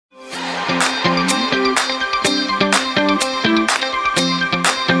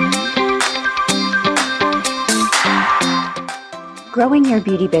Growing your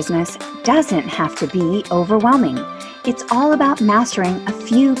beauty business doesn't have to be overwhelming. It's all about mastering a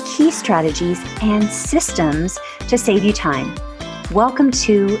few key strategies and systems to save you time. Welcome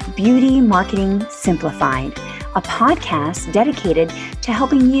to Beauty Marketing Simplified, a podcast dedicated to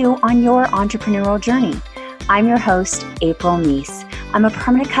helping you on your entrepreneurial journey. I'm your host, April Neese. I'm a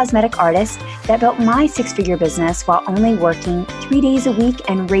permanent cosmetic artist that built my six-figure business while only working 3 days a week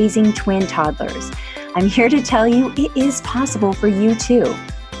and raising twin toddlers. I'm here to tell you it is possible for you too.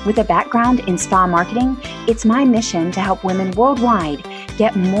 With a background in spa marketing, it's my mission to help women worldwide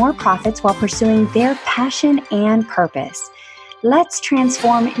get more profits while pursuing their passion and purpose. Let's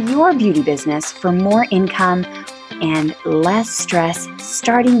transform your beauty business for more income and less stress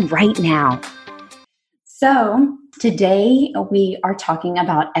starting right now. So today we are talking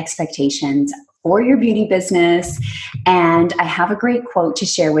about expectations for your beauty business, and I have a great quote to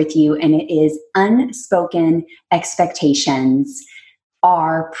share with you, and it is, unspoken expectations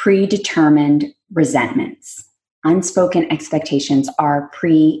are predetermined resentments. Unspoken expectations are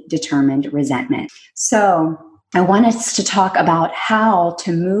predetermined resentment. So I want us to talk about how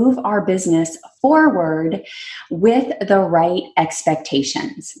to move our business forward with the right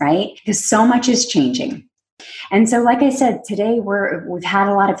expectations, right? Because so much is changing. And so, like I said, today we've had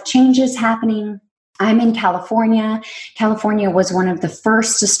a lot of changes happening. I'm in California. California was one of the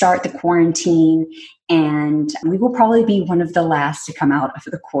first to start the quarantine, and we will probably be one of the last to come out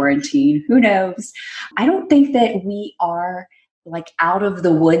of the quarantine. Who knows? I don't think that we are like out of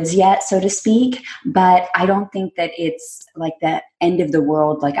the woods yet, so to speak, but I don't think that it's like the end of the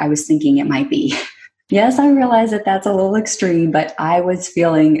world like I was thinking it might be. Yes, I realize that that's a little extreme, but I was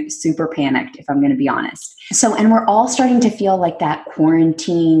feeling super panicked, if I'm going to be honest. So, and we're all starting to feel like that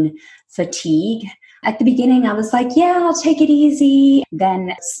quarantine fatigue. At the beginning, I was like, yeah, I'll take it easy.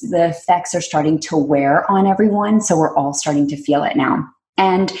 Then the effects are starting to wear on everyone. So we're all starting to feel it now.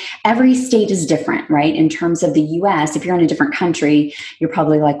 And every state is different, right? In terms of the US, if you're in a different country, you're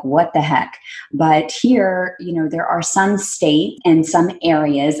probably like, what the heck? But here, there are some states and some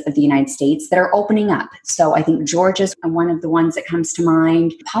areas of the United States that are opening up. So I think Georgia's one of the ones that comes to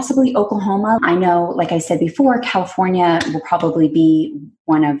mind, possibly Oklahoma. I know, like I said before, California will probably be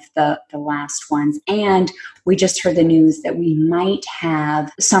one of the last ones. And we just heard the news that we might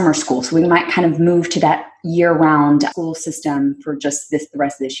have summer school. So we might kind of move to that year-round school system for just the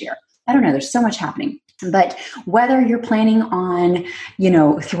rest of this year. I don't know. There's so much happening. But whether you're planning on,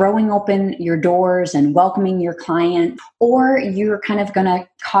 throwing open your doors and welcoming your client, or you're kind of going to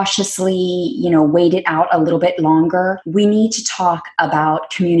cautiously, wait it out a little bit longer, we need to talk about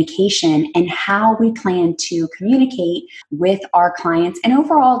communication and how we plan to communicate with our clients and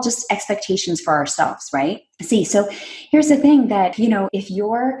overall just expectations for ourselves, right? So here's the thing that, if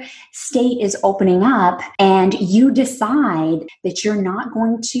your state is opening up and you decide that you're not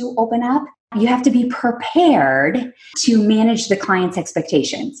going to open up, you have to be prepared to manage the client's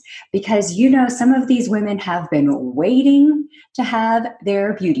expectations because, some of these women have been waiting to have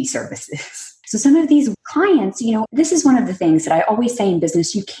their beauty services. So some of these clients, this is one of the things that I always say in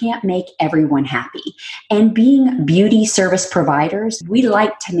business, you can't make everyone happy. And being beauty service providers, we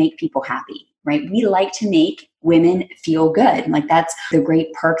like to make people happy, right? We like to make women feel good. Like that's the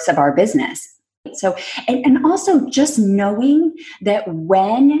great perks of our business. So, and also just knowing that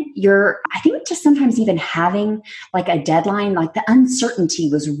when I think just sometimes even having like a deadline, like the uncertainty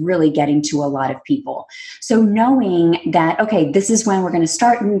was really getting to a lot of people. So knowing that, okay, this is when we're going to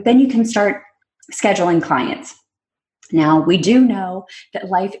start, and then you can start scheduling clients. Now, we do know that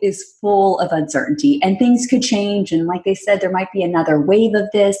life is full of uncertainty and things could change. And like they said, there might be another wave of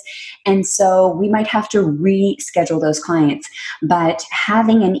this. And so we might have to reschedule those clients. But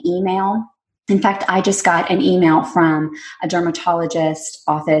having an email, in fact, I just got an email from a dermatologist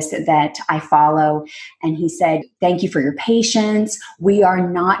office that I follow, and he said, thank you for your patience. We are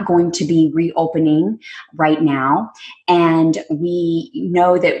not going to be reopening right now. And we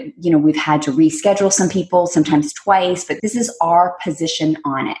know that, we've had to reschedule some people, sometimes twice, but this is our position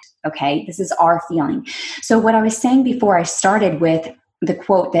on it. Okay. This is our feeling. So what I was saying before I started with the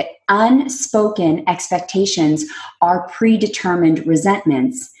quote that unspoken expectations are predetermined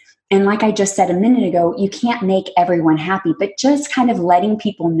resentments. And like I just said a minute ago, you can't make everyone happy, but just kind of letting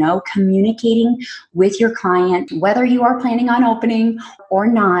people know, communicating with your client, whether you are planning on opening or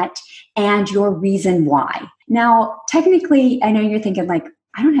not, and your reason why. Now, technically, I know you're thinking like,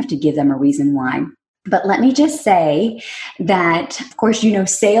 I don't have to give them a reason why. But let me just say that, of course,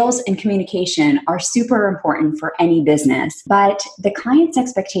 sales and communication are super important for any business, but the client's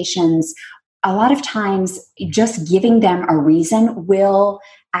expectations, a lot of times, just giving them a reason will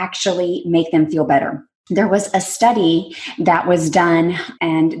actually make them feel better. there was a study that was done,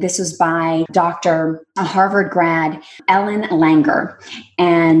 and this was by a Harvard grad, Ellen Langer.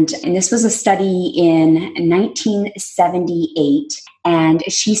 And this was a study in 1978, and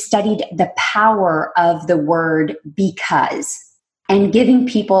she studied the power of the word because and giving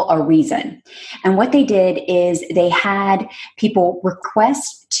people a reason. And what they did is they had people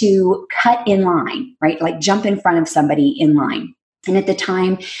request to cut in line, right? Like jump in front of somebody in line. And at the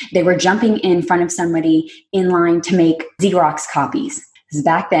time, they were jumping in front of somebody in line to make Xerox copies. This is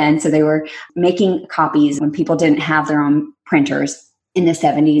back then, so they were making copies when people didn't have their own printers in the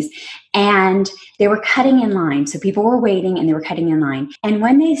 70s. And they were cutting in line. So people were waiting and they were cutting in line. And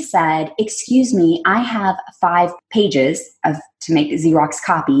when they said, "Excuse me, I have 5 pages to make Xerox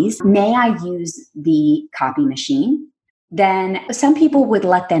copies. May I use the copy machine?" Then some people would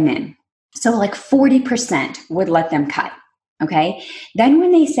let them in. So like 40% would let them cut. Okay. Then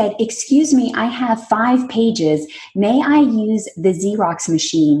when they said, "Excuse me, I have 5 pages. May I use the Xerox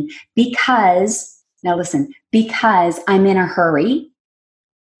machine because," now listen, "because I'm in a hurry."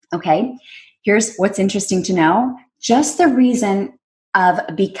 Okay. Here's what's interesting to know. Just the reason of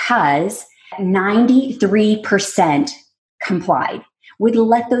because 93% complied, would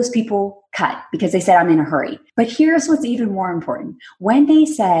let those people cut because they said, "I'm in a hurry." But here's what's even more important. When they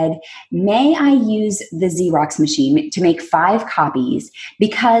said, "May I use the Xerox machine to make 5 copies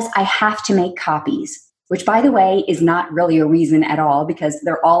because I have to make copies," which by the way is not really a reason at all because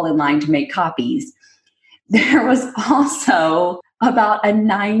they're all in line to make copies, there was also about a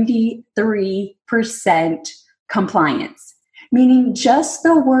 93% compliance. Meaning just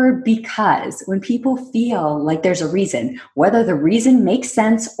the word because, when people feel like there's a reason, whether the reason makes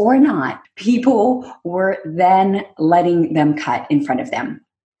sense or not, people were then letting them cut in front of them.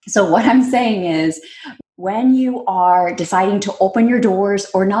 So what I'm saying is, when you are deciding to open your doors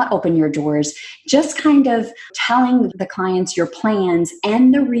or not open your doors, just kind of telling the clients your plans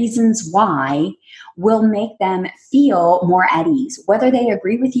and the reasons why will make them feel more at ease. Whether they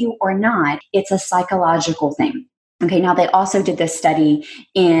agree with you or not, it's a psychological thing. Okay, now they also did this study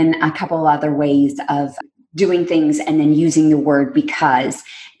in a couple other ways of doing things and then using the word because.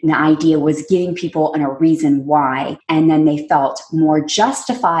 And the idea was giving people a reason why, and then they felt more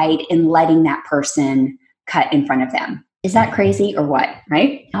justified in letting that person cut in front of them. Is that crazy or what,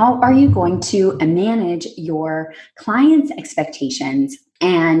 right? How are you going to manage your clients' expectations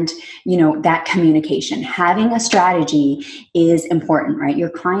and, that communication? Having a strategy is important, right?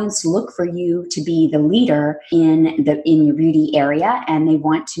 Your clients look for you to be the leader in your beauty area, and they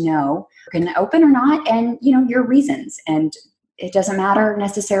want to know can I open or not, and your reasons. And it doesn't matter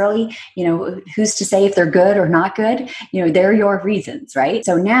necessarily, who's to say if they're good or not good, they're your reasons, right?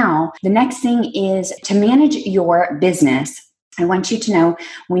 So now the next thing is to manage your business. I want you to know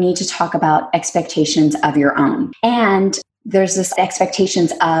we need to talk about expectations of your own. And there's this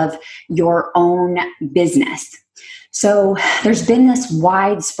expectations of your own business. So there's been this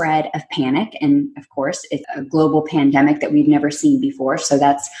widespread of panic. And of course, it's a global pandemic that we've never seen before. So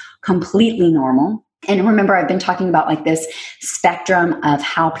that's completely normal. And remember, I've been talking about like this spectrum of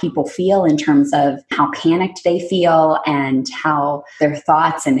how people feel in terms of how panicked they feel and how their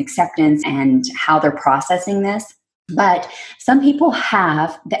thoughts and acceptance and how they're processing this. But some people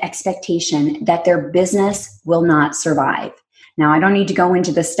have the expectation that their business will not survive. Now, I don't need to go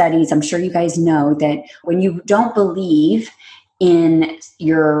into the studies. I'm sure you guys know that when you don't believe in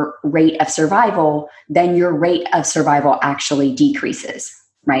your rate of survival, then your rate of survival actually decreases,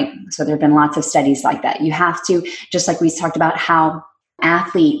 right? So there have been lots of studies like that. You have to, just like we talked about how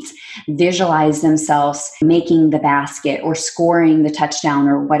athletes visualize themselves making the basket or scoring the touchdown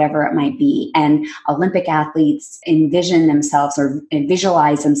or whatever it might be. And Olympic athletes envision themselves or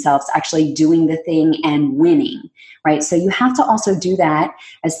visualize themselves actually doing the thing and winning, right? So you have to also do that,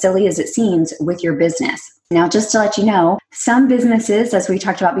 as silly as it seems, with your business. Now, just to let you know, some businesses, as we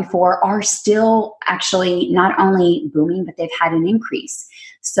talked about before, are still actually not only booming, but they've had an increase.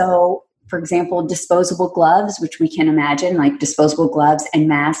 So for example, disposable gloves, which we can imagine, like disposable gloves and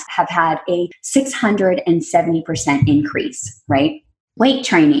masks, have had a 670% increase, right? Weight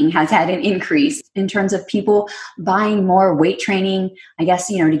training has had an increase in terms of people buying more weight training, I guess,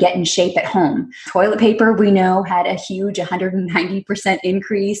 to get in shape at home. Toilet paper, we know, had a huge 190%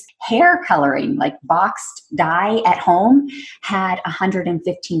 increase. Hair coloring, like boxed dye at home, had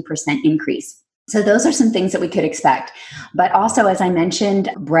 115% increase. So those are some things that we could expect. But also, as I mentioned,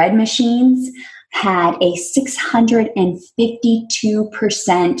 bread machines had a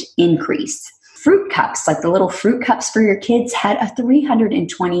 652% increase. Fruit cups, like the little fruit cups for your kids, had a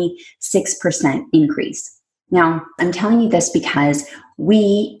 326% increase. Now, I'm telling you this because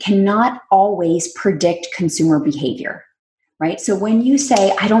we cannot always predict consumer behavior, right? So when you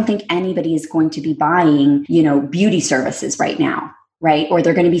say, I don't think anybody is going to be buying, beauty services right now, right? Or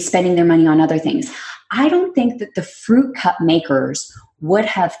they're going to be spending their money on other things. I don't think that the fruit cup makers would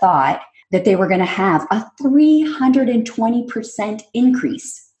have thought that they were going to have a 320%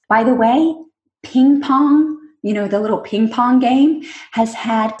 increase. By the way, ping pong, the little ping pong game has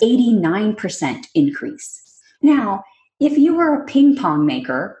had 89% increase. Now, if you were a ping pong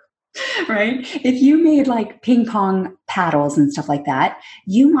maker, right? If you made like ping pong paddles and stuff like that,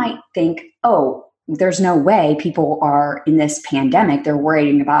 you might think, oh, there's no way people are in this pandemic. They're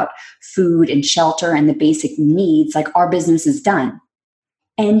worrying about food and shelter and the basic needs. Like our business is done.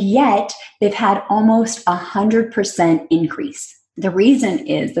 And yet they've had almost 100% increase. The reason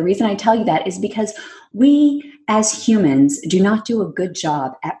I tell you that is because we as humans do not do a good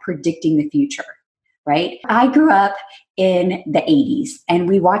job at predicting the future, right? I grew up in the 80s and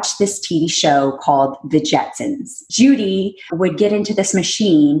we watched this TV show called The Jetsons. Judy would get into this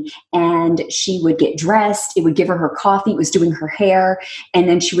machine and she would get dressed. It would give her her coffee. It was doing her hair. And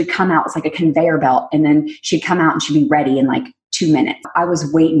then she would come out. It's like a conveyor belt. And then she'd come out and she'd be ready in like 2 minutes. I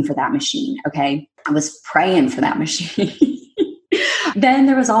was waiting for that machine. Okay. I was praying for that machine. Then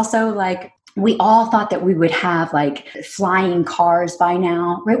there was also like, we all thought that we would have like flying cars by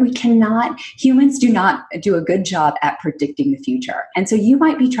now, right? Humans do not do a good job at predicting the future. And so you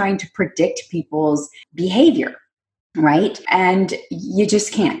might be trying to predict people's behavior, right? And you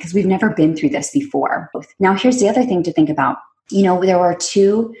just can't because we've never been through this before. Now, here's the other thing to think about. There were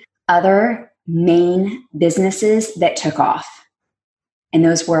 2 other main businesses that took off, and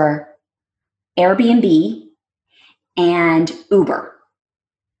those were Airbnb and Uber.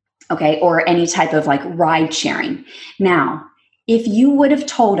 Okay, or any type of like ride sharing. Now, if you would have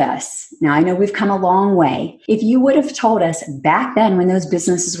told us, now I know we've come a long way, if you would have told us back then when those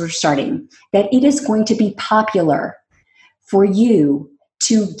businesses were starting that it is going to be popular for you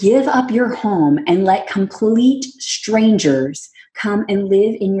to give up your home and let complete strangers come and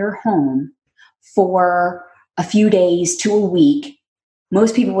live in your home for a few days to a week,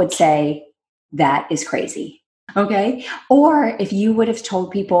 most people would say that is crazy. Okay. Or if you would have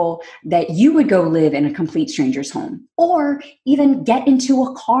told people that you would go live in a complete stranger's home or even get into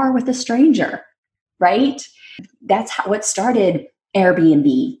a car with a stranger, right? That's what started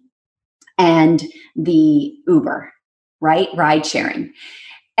Airbnb and the Uber, right? Ride sharing.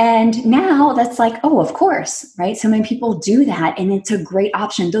 And now that's like, oh, of course, right? So many people do that and it's a great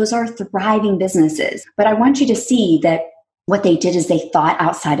option. Those are thriving businesses. But I want you to see that what they did is they thought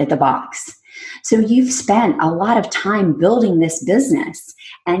outside of the box. So you've spent a lot of time building this business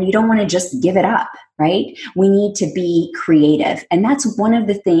and you don't want to just give it up, right? We need to be creative. And that's one of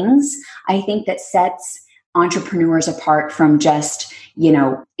the things I think that sets entrepreneurs apart from just,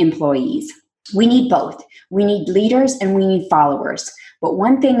 employees. We need both. We need leaders and we need followers. But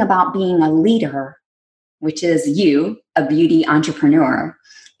one thing about being a leader, which is you, a beauty entrepreneur,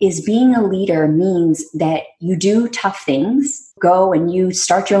 is being a leader means that you do tough things, go and you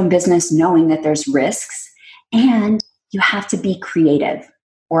start your own business knowing that there's risks, and you have to be creative,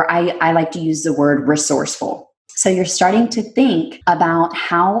 or I like to use the word resourceful. So you're starting to think about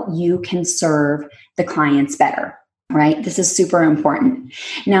how you can serve the clients better, right? This is super important.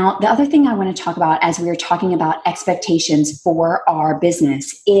 Now, the other thing I want to talk about as we are talking about expectations for our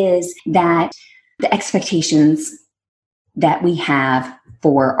business is that the expectations that we have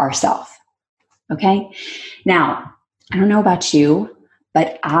for ourselves. Okay. Now, I don't know about you,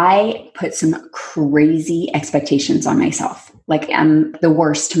 but I put some crazy expectations on myself. Like I'm the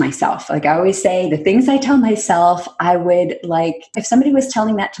worst to myself. Like I always say, the things I tell myself, I would like, if somebody was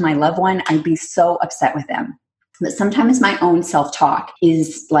telling that to my loved one, I'd be so upset with them. But sometimes my own self-talk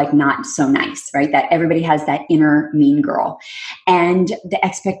is like not so nice, right? That everybody has that inner mean girl. And the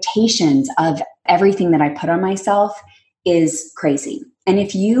expectations of everything that I put on myself is crazy. And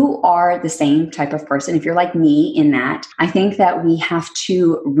if you are the same type of person, if you're like me in that, I think that we have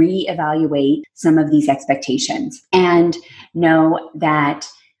to reevaluate some of these expectations and know that,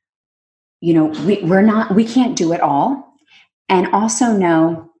 we can't do it all. And also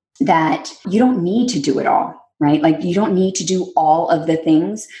know that you don't need to do it all, right? Like you don't need to do all of the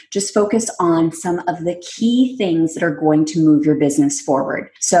things. Just focus on some of the key things that are going to move your business forward.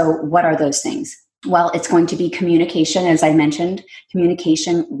 So what are those things? Well, it's going to be communication, as I mentioned,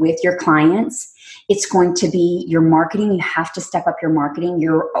 communication with your clients. It's going to be your marketing. You have to step up your marketing.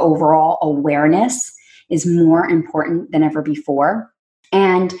 Your overall awareness is more important than ever before.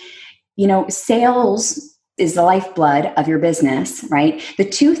 And, sales is the lifeblood of your business, right? The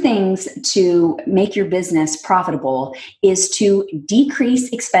two things to make your business profitable is to decrease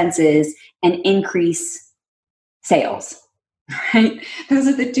expenses and increase sales, right? Those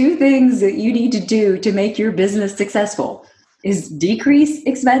are the two things that you need to do to make your business successful, is decrease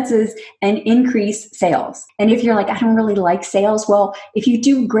expenses and increase sales. And if you're like, I don't really like sales, well, if you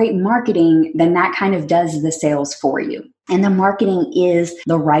do great marketing, then that kind of does the sales for you. And the marketing is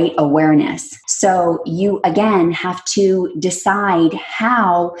the right awareness. So you, again, have to decide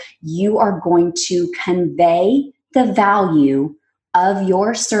how you are going to convey the value of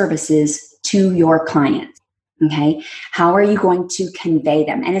your services to your clients. Okay. How are you going to convey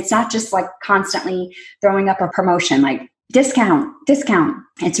them? And it's not just like constantly throwing up a promotion like discount.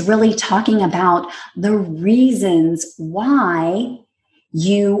 It's really talking about the reasons why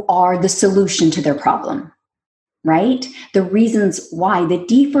you are the solution to their problem, right? The reasons why, the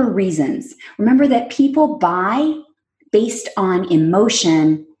deeper reasons. Remember that people buy based on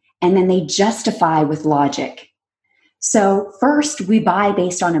emotion and then they justify with logic. So first, we buy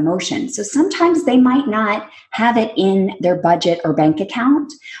based on emotion. So sometimes they might not have it in their budget or bank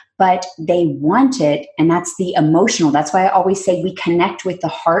account, but they want it. And that's the emotional. That's why I always say we connect with the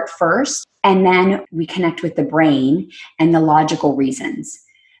heart first, and then we connect with the brain and the logical reasons.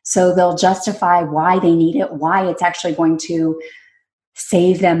 So they'll justify why they need it, why it's actually going to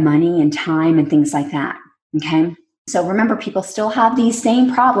save them money and time and things like that. Okay. So remember, people still have these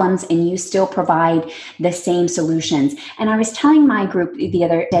same problems and you still provide the same solutions. And I was telling my group the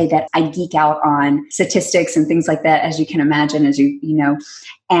other day that I geek out on statistics and things like that, as you can imagine, as you know.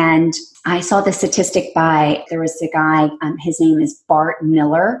 And I saw the statistic there was a guy, his name is Bart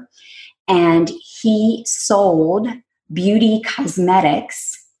Miller, and he sold beauty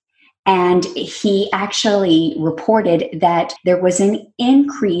cosmetics. And he actually reported that there was an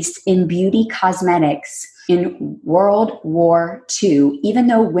increase in beauty cosmetics in World War II. Even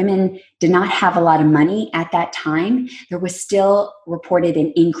though women did not have a lot of money at that time, there was still reported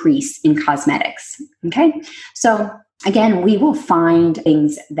an increase in cosmetics. Okay. So again, we will find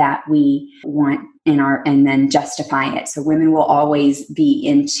things that we want and then justify it. So women will always be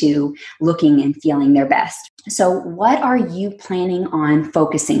into looking and feeling their best. So what are you planning on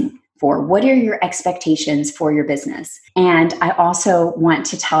focusing for? What are your expectations for your business? And I also want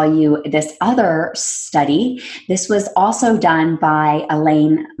to tell you this other study. This was also done by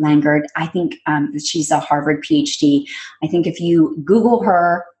Elaine Langard. I think she's a Harvard PhD. I think if you Google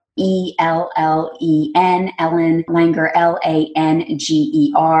her, Ellen, Ellen Langer,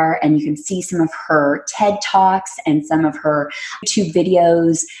 Langer, and you can see some of her TED Talks and some of her YouTube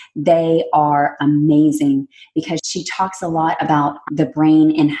videos. They are amazing because she talks a lot about the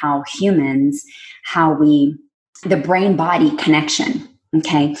brain and how humans, the brain-body connection.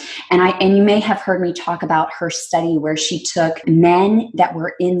 Okay. And you may have heard me talk about her study where she took men that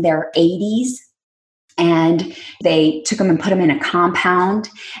were in their 80s, and they took them and put them in a compound,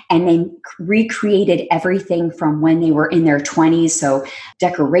 and they recreated everything from when they were in their 20s. So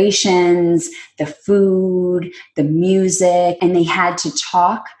decorations, the food, the music, and they had to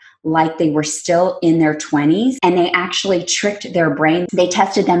talk like they were still in their 20s. And they actually tricked their brain. They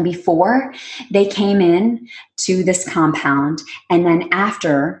tested them before they came in to this compound, and then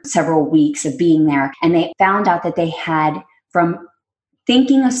after several weeks of being there, and they found out that they had, from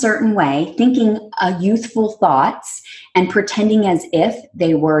thinking a certain way, thinking youthful thoughts and pretending as if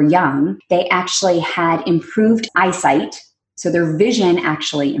they were young, they actually had improved eyesight. So their vision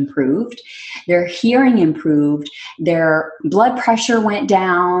actually improved, their hearing improved, their blood pressure went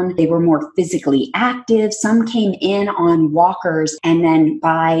down, they were more physically active. Some came in on walkers, and then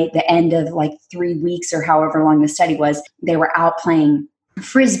by the end of like 3 weeks or however long the study was, they were out playing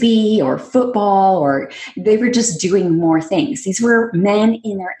Frisbee or football, or they were just doing more things. These were men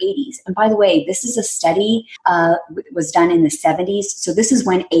in their 80s. And by the way, this is a study was done in the 70s. So this is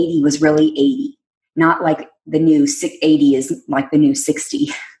when 80 was really 80, not like the new 80 is like the new 60.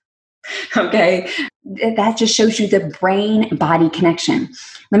 Okay. That just shows you the brain-body connection.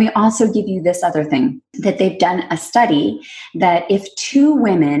 Let me also give you this other thing, that they've done a study that if two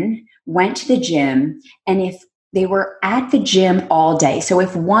women went to the gym, and if they were at the gym all day. So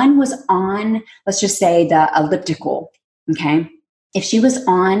if one was on, let's just say, the elliptical, okay? If she was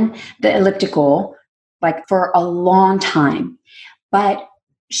on the elliptical like for a long time, but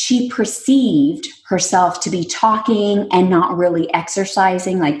she perceived herself to be talking and not really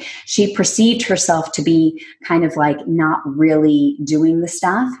exercising, like she perceived herself to be kind of like not really doing the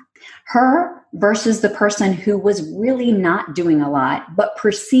stuff, her versus the person who was really not doing a lot, but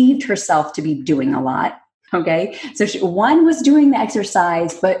perceived herself to be doing a lot. Okay. So one was doing the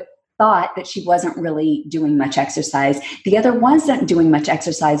exercise, but thought that she wasn't really doing much exercise. The other wasn't doing much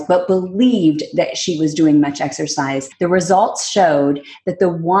exercise, but believed that she was doing much exercise. The results showed that the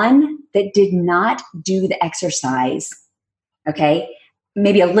one that did not do the exercise, okay,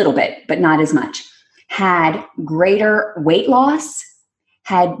 maybe a little bit, but not as much, had greater weight loss,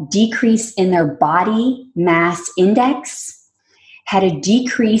 had decrease in their body mass index, had a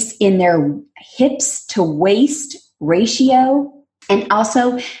decrease in their hips to waist ratio, and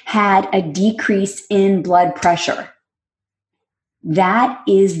also had a decrease in blood pressure. That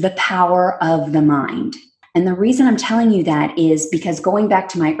is the power of the mind. And the reason I'm telling you that is because, going back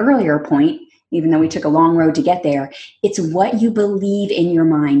to my earlier point, even though we took a long road to get there, it's what you believe in your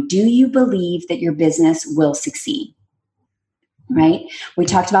mind. Do you believe that your business will succeed? Right? We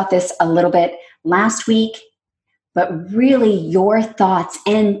talked about this a little bit last week, but really your thoughts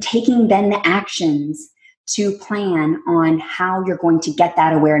and taking then the actions to plan on how you're going to get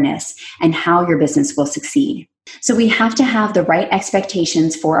that awareness and how your business will succeed. So we have to have the right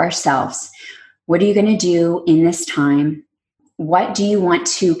expectations for ourselves. What are you going to do in this time? What do you want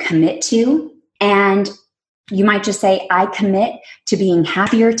to commit to? And you might just say, I commit to being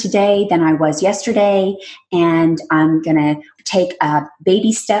happier today than I was yesterday, and I'm going to take a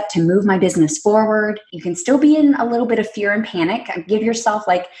baby step to move my business forward. You can still be in a little bit of fear and panic. Give yourself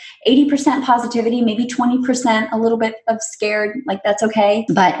like 80% positivity, maybe 20%, a little bit of scared, like that's okay.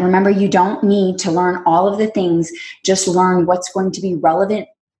 But remember, you don't need to learn all of the things. Just learn what's going to be relevant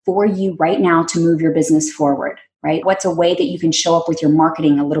for you right now to move your business forward. Right? What's a way that you can show up with your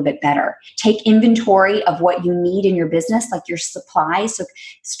marketing a little bit better? Take inventory of what you need in your business, like your supplies. So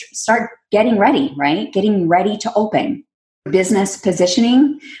start getting ready, right? Getting ready to open. Business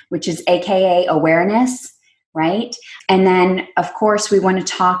positioning, which is AKA awareness, right? And then, of course, we want to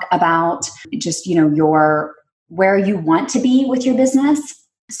talk about just, your where you want to be with your business.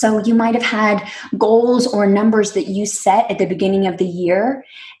 So you might have had goals or numbers that you set at the beginning of the year.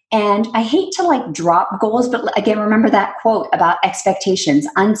 And I hate to drop goals, but again, remember that quote about expectations.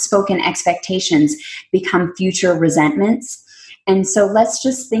 Unspoken expectations become future resentments. And so let's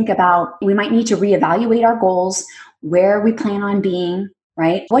just think about, we might need to reevaluate our goals, where we plan on being,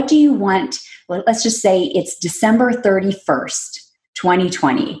 right? What do you want? Let's just say it's December 31st,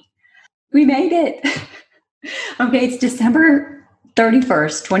 2020. We made it. Okay, it's December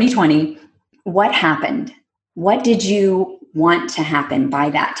 31st, 2020. What happened? What did you want to happen by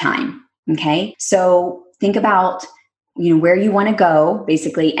that time? Okay, so think about where you want to go,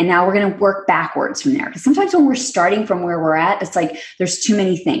 basically, and now we're going to work backwards from there. Because sometimes when we're starting from where we're at, it's like there's too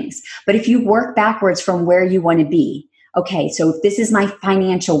many things. But if you work backwards from where you want to be, okay, so if this is my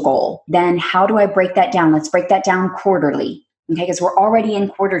financial goal, then how do I break that down? Let's break that down quarterly. Okay, because we're already in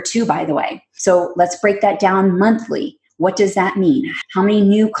quarter 2, by the way. So let's break that down monthly. What does that mean? How many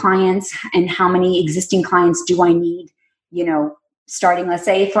new clients and how many existing clients do I need? Starting, let's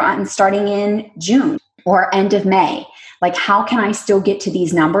say, starting in June or end of May. Like, how can I still get to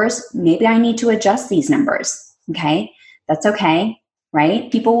these numbers? Maybe I need to adjust these numbers. Okay, that's okay, right?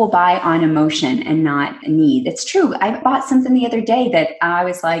 People will buy on emotion and not need. It's true. I bought something the other day that I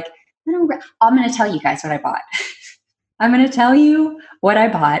was like, I'm going to tell you guys what I bought. I'm going to tell you what I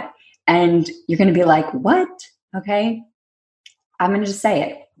bought, and you're going to be like, what? Okay, I'm going to just say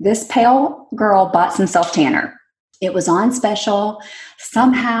it. This pale girl bought some self-tanner. It was on special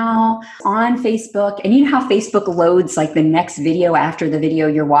somehow on Facebook. And you know how Facebook loads like the next video after the video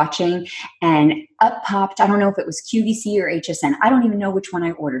you're watching, and up popped, I don't know if it was QVC or HSN. I don't even know which one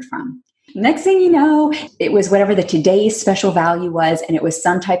I ordered from. Next thing you know, it was whatever the today's special value was, and it was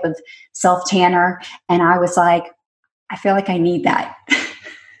some type of self-tanner. And I was like, I feel like I need that.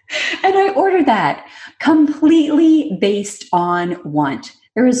 And I ordered that completely based on want.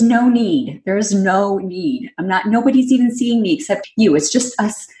 There is no need. There is no need. Nobody's even seeing me except you. It's just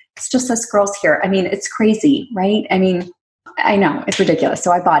us. It's just us girls here. I mean, it's crazy, right? I mean, I know it's ridiculous.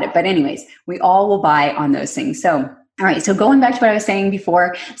 So I bought it. But anyways, we all will buy on those things. So, all right. So going back to what I was saying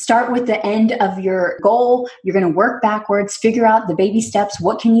before, start with the end of your goal. You're going to work backwards, figure out the baby steps.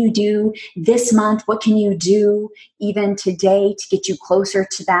 What can you do this month? What can you do even today to get you closer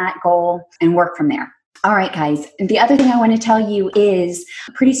to that goal, and work from there? All right, guys. The other thing I want to tell you is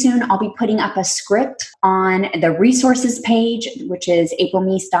pretty soon I'll be putting up a script on the resources page, which is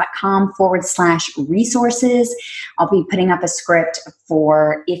aprilmeese.com/resources. I'll be putting up a script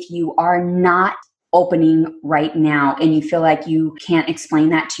for if you are not opening right now and you feel like you can't explain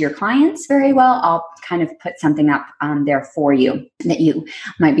that to your clients very well. I'll kind of put something up there for you that you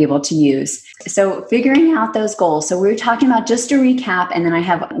might be able to use. So figuring out those goals. So we were talking about, just to recap, and then I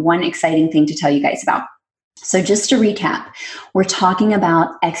have one exciting thing to tell you guys about. So just to recap, we're talking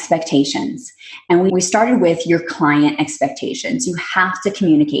about expectations. And we started with your client expectations. You have to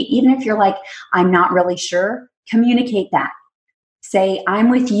communicate. Even if you're like, I'm not really sure, communicate that. Say, I'm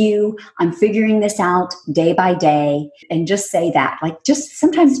with you. I'm figuring this out day by day. And just say that. Like just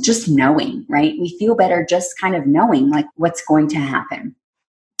sometimes just knowing, right? We feel better just kind of knowing like what's going to happen.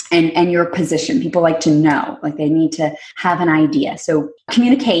 And your position. People like to know, like they need to have an idea. So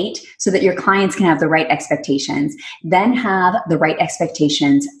communicate so that your clients can have the right expectations, then have the right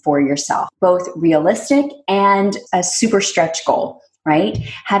expectations for yourself, both realistic and a super stretch goal, right?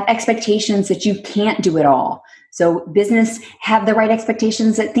 Have expectations that you can't do it all. So business, have the right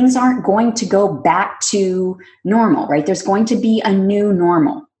expectations that things aren't going to go back to normal, right? There's going to be a new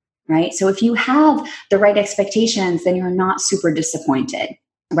normal, right? So if you have the right expectations, then you're not super disappointed.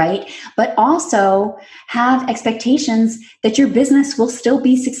 Right? But also have expectations that your business will still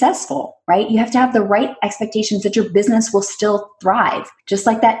be successful, right? You have to have the right expectations that your business will still thrive. Just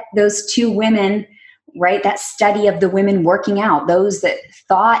like those two women, right? That study of the women working out, those that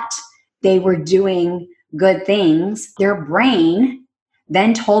thought they were doing good things, their brain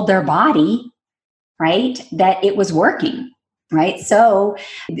then told their body, right, that it was working. Right? So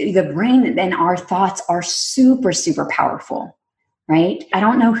the brain and our thoughts are super, super powerful. Right? I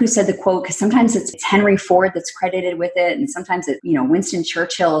don't know who said the quote because sometimes it's Henry Ford that's credited with it. And sometimes Winston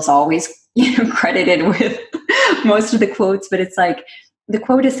Churchill is always, credited with most of the quotes. But it's like, the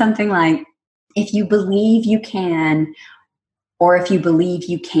quote is something like, if you believe you can, or if you believe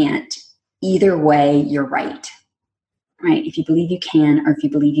you can't, either way, you're right. Right? If you believe you can, or if you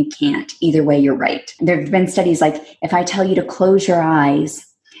believe you can't, either way, you're right. There have been studies like, if I tell you to close your eyes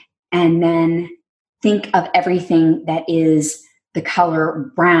and then think of everything that is the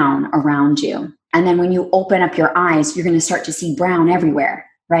color brown around you. And then when you open up your eyes, you're going to start to see brown everywhere,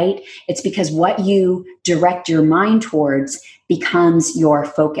 right? It's because what you direct your mind towards becomes your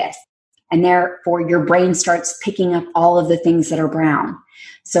focus. And therefore, your brain starts picking up all of the things that are brown.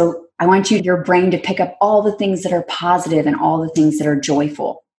 So I want your brain to pick up all the things that are positive and all the things that are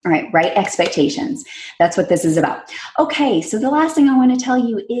joyful. All right, expectations. That's what this is about. Okay, so the last thing I want to tell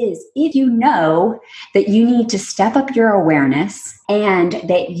you is if you know that you need to step up your awareness and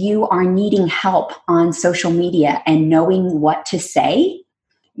that you are needing help on social media and knowing what to say,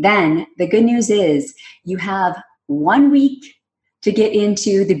 then the good news is you have 1 week to get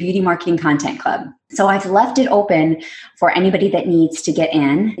into the Beauty Marketing Content Club. So I've left it open for anybody that needs to get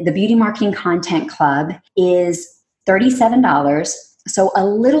in. The Beauty Marketing Content Club is $37. So a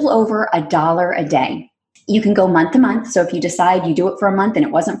little over $1 a day. You can go month to month. So if you decide you do it for a month and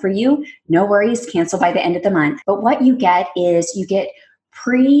it wasn't for you, no worries, cancel by the end of the month. But what you get is you get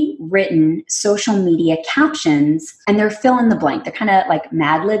pre-written social media captions, and they're fill in the blank. They're kind of like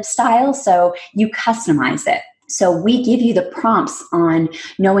Mad Lib style. So you customize it. So we give you the prompts on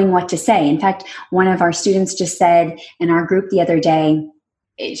knowing what to say. In fact, one of our students just said in our group the other day,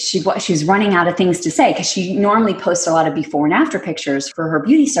 she was running out of things to say because she normally posts a lot of before and after pictures for her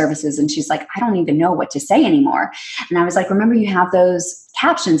beauty services. And she's like, I don't even know what to say anymore. And I was like, remember you have those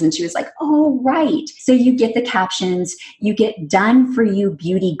captions? And she was like, oh, right. So you get the captions, you get done for you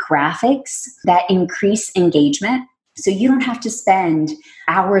beauty graphics that increase engagement. So you don't have to spend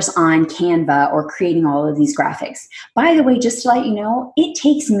hours on Canva or creating all of these graphics. By the way, just to let you know, it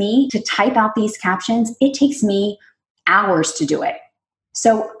takes me to type out these captions. It takes me hours to do it.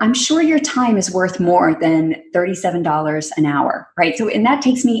 So I'm sure your time is worth more than $37 an hour, right? So, and that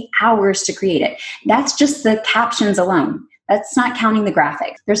takes me hours to create it. That's just the captions alone. That's not counting the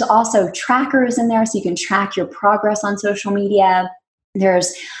graphics. There's also trackers in there so you can track your progress on social media.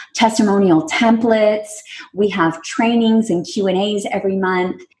 There's testimonial templates. We have trainings and Q&As every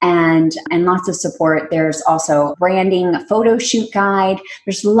month and lots of support. There's also branding, a photo shoot guide.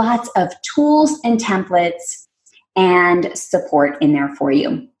 There's lots of tools and templates and support in there for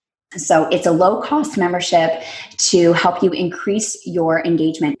you. So it's a low-cost membership to help you increase your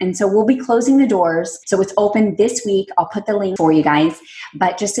engagement. And so we'll be closing the doors. So it's open this week. I'll put the link for you guys.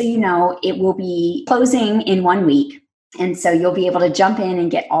 But just so you know, it will be closing in 1 week. And so you'll be able to jump in and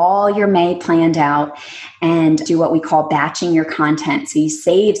get all your May planned out and do what we call batching your content. So you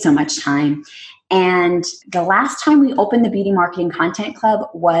save so much time. And the last time we opened the Beauty Marketing Content Club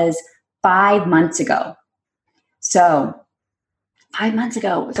was 5 months ago. So 5 months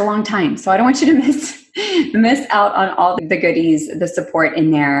ago, it's a long time. So I don't want you to miss out on all the goodies, the support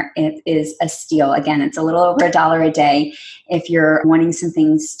in there. It is a steal. Again, it's a little over $1 a day if you're wanting some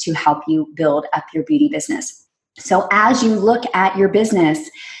things to help you build up your beauty business. So as you look at your business,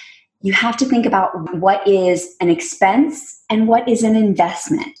 you have to think about what is an expense and what is an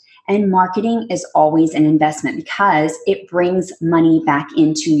investment. And marketing is always an investment because it brings money back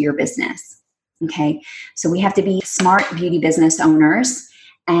into your business. Okay, so we have to be smart beauty business owners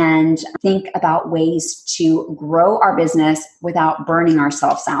and think about ways to grow our business without burning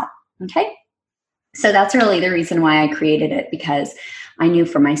ourselves out. Okay, so that's really the reason why I created it, because I knew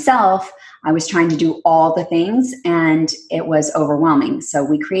for myself, I was trying to do all the things and it was overwhelming. So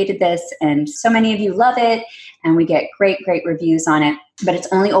we created this and so many of you love it and we get great reviews on it, but it's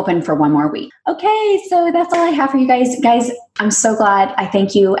only open for one more week. Okay, so that's all I have for you guys. Guys, I'm so glad. I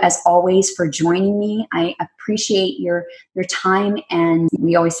thank you as always for joining me. I appreciate your time, and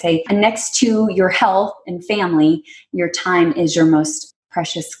we always say next to your health and family, your time is your most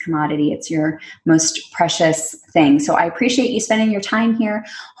precious commodity. It's your most precious thing. So I appreciate you spending your time here.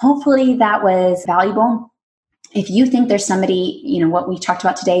 Hopefully that was valuable. If you think there's somebody, what we talked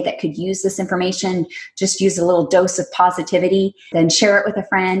about today that could use this information, just use a little dose of positivity, then share it with a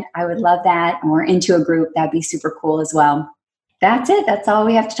friend. I would love that. Or into a group. That'd be super cool as well. That's it. That's all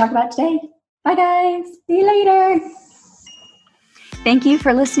we have to talk about today. Bye guys. See you later. Thank you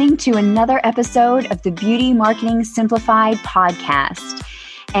for listening to another episode of the Beauty Marketing Simplified podcast.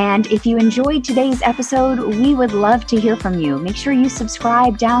 And if you enjoyed today's episode, we would love to hear from you. Make sure you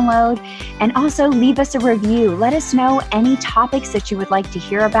subscribe, download, and also leave us a review. Let us know any topics that you would like to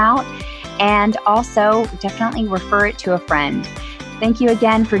hear about, and also definitely refer it to a friend. Thank you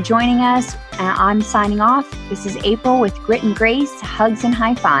again for joining us. I'm signing off. This is April with Grit and Grace, hugs and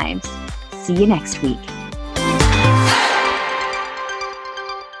high fives. See you next week.